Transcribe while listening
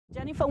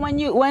Jennifer,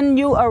 when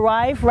you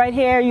arrive right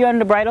here, you're in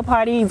the bridal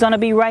party, it's gonna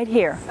be right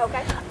here.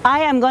 Okay.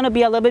 I am gonna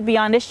be a little bit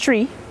beyond this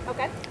tree.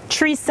 Okay.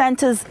 Tree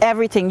centers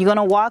everything. You're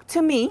gonna walk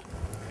to me,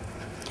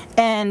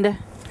 and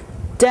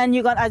then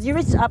you're gonna, as you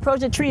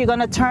approach the tree, you're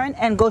gonna turn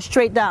and go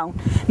straight down.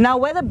 Now,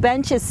 where the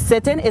bench is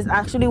sitting is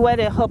actually where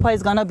the chuppah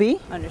is gonna be.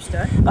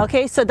 Understood.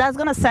 Okay, so that's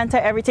gonna center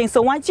everything.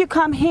 So once you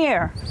come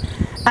here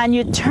and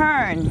you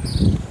turn,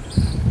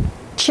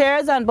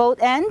 chairs on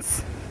both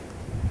ends,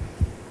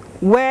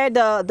 where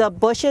the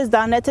bushes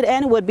down there to the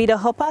end would be the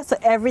chuppah, so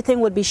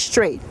everything would be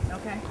straight.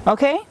 Okay.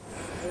 Okay?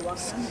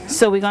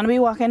 So we're gonna be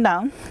walking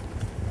down.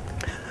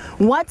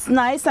 What's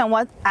nice and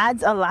what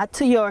adds a lot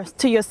to your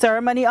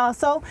ceremony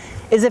also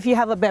is if you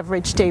have a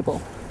beverage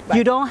table. Right.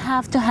 You don't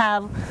have to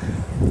have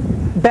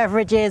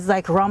beverages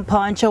like rum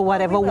punch or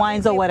whatever,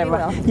 wines or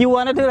whatever. You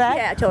want to do that?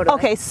 Yeah, totally.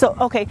 Okay, so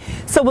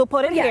we'll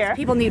put it here.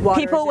 People need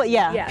water.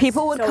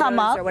 People would come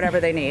up or whatever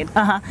they need.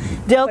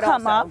 They'll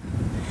come up.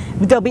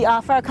 They'll be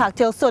offered a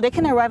cocktail, so they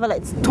can arrive at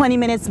like 20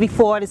 minutes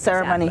before the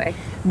ceremony.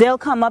 Exactly. They'll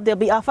come up, they'll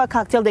be offered a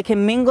cocktail, they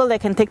can mingle, they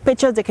can take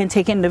pictures, they can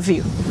take in the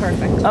view.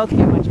 Perfect. Okay.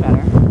 Much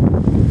better.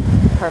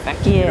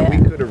 Perfect. Yeah.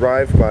 We could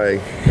arrive by...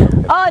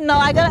 Oh no,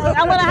 I'm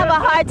gonna have a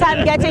hard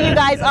time getting you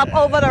guys up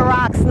over the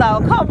rocks now.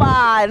 Come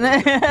on.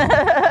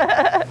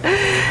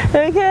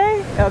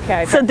 Okay?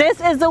 Okay. So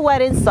this is the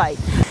wedding site.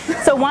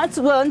 So once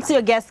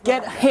your guests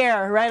get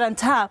here right on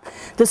top,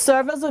 the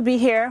servers will be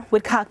here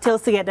with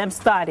cocktails to get them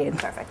started.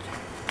 Perfect.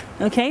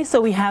 Okay, so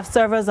we have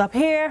servers up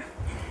here.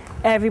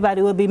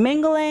 Everybody will be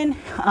mingling.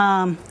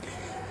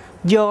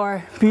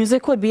 Your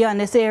music would be on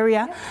this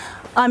area.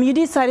 You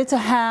decided to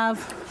have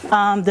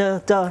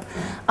the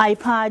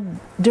iPod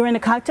during the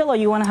cocktail, or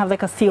you want to have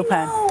like a steel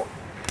pan? No,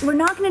 we're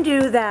not going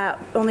to do that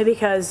only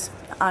because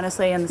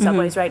honestly, in the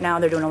subways right now,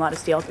 they're doing a lot of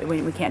steel.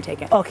 We can't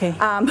take it. Okay.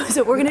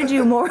 So we're going to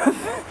do more of.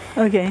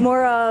 Okay.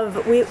 More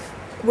of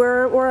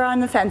we're on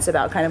the fence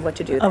about kind of what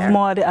to do there. Of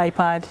more the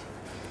iPod.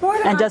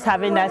 And just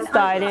having that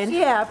started?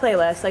 Yeah,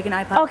 playlist, like an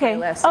iPod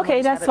playlist.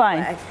 Okay, that's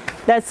fine.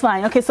 That's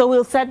fine. Okay, so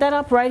we'll set that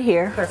up right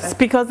here. Perfect.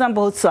 Speakers on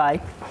both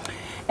sides.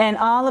 And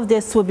all of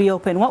this will be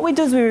open. What we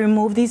do is we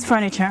remove these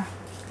furniture.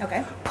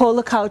 Okay. Pull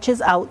the couches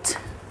out.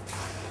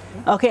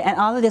 Okay, and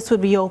all of this would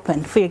be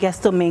open for your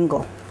guests to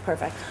mingle.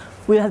 Perfect.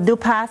 We'll do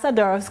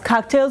pasadores.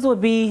 Cocktails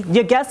would be,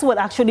 your guests would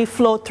actually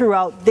flow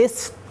throughout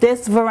this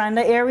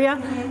veranda area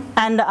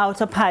and the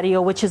outer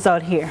patio, which is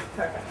out here.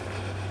 Perfect.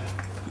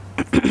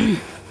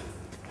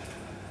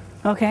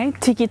 Okay,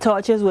 tiki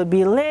torches would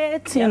be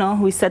lit, you know,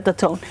 we set the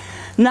tone.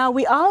 Now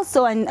we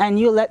also, and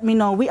you let me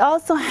know, we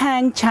also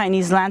hang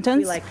Chinese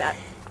lanterns. We like that.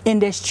 In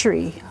this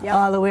tree,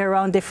 all the way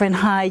around different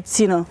heights,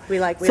 you know.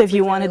 So if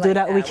you want to do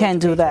that, we can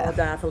do that.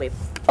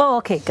 Oh,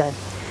 okay, good.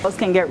 Those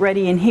can get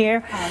ready in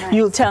here. Oh, nice.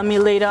 You'll tell me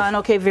later on,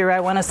 okay, Vera, I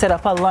want to set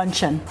up a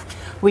luncheon.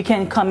 We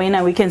can come in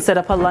and we can set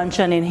up a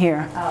luncheon in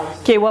here.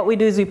 Okay, what we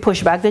do is we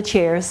push back the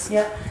chairs.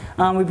 Yep.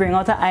 We bring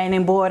out the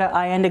ironing board,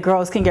 the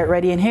girls can get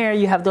ready in here.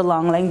 You have the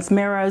long length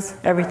mirrors,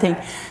 everything.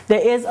 Okay.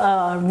 There is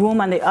a room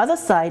on the other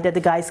side that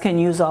the guys can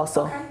use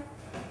also.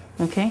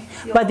 Okay?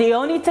 But the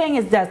only thing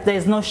is that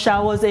there's no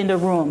showers in the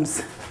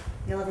rooms.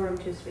 You'll have a room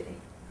too, sweetie.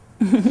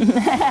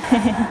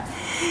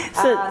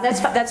 So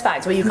that's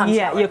fine. So you come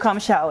shower. Yeah, you come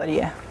shower,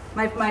 yeah.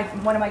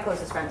 One of my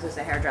closest friends is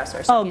a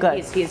hairdresser, so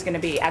he's going to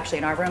be actually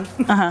in our room.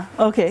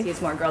 Okay.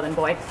 He's more girl than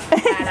boy,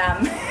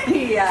 and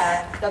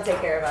they'll take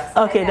care of us.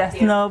 Okay,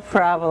 that's no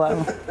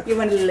problem. You're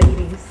one of the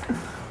ladies.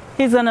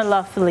 He's gonna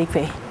love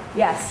Felipe.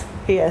 Yes.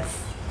 Yes.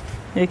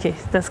 Okay,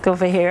 let's go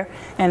over here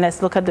and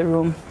let's look at the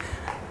room.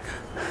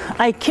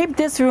 I keep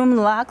this room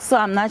locked, so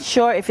I'm not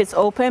sure if it's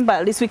open, but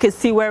at least we can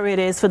see where it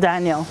is for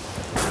Daniel.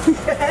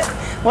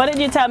 What did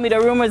you tell me? The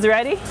room was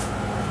ready?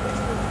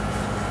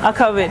 I'll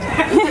cover it.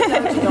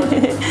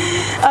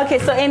 Okay,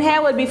 so in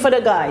here would be for the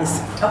guys.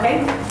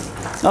 Okay.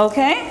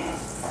 Okay?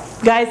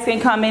 Guys can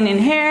come in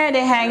here,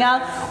 they hang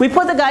out. We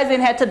put the guys in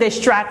here to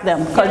distract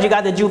them, because you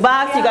got the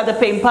jukebox, you got the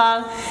ping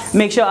pong.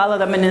 Make sure all of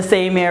them in the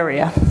same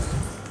area.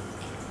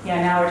 Yeah,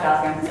 now we're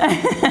talking.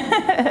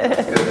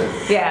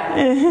 Yeah.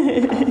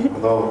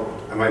 Although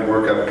I might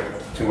work up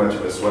too much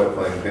of a sweat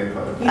playing ping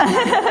pong. Play.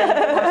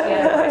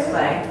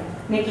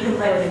 Nick, you can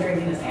play with a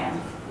drink in his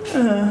hand.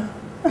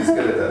 He's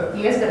good at that.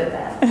 You guys good at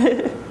that?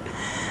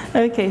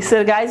 Okay, so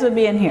the guys would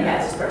be in here.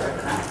 Yeah, it's perfect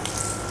for that.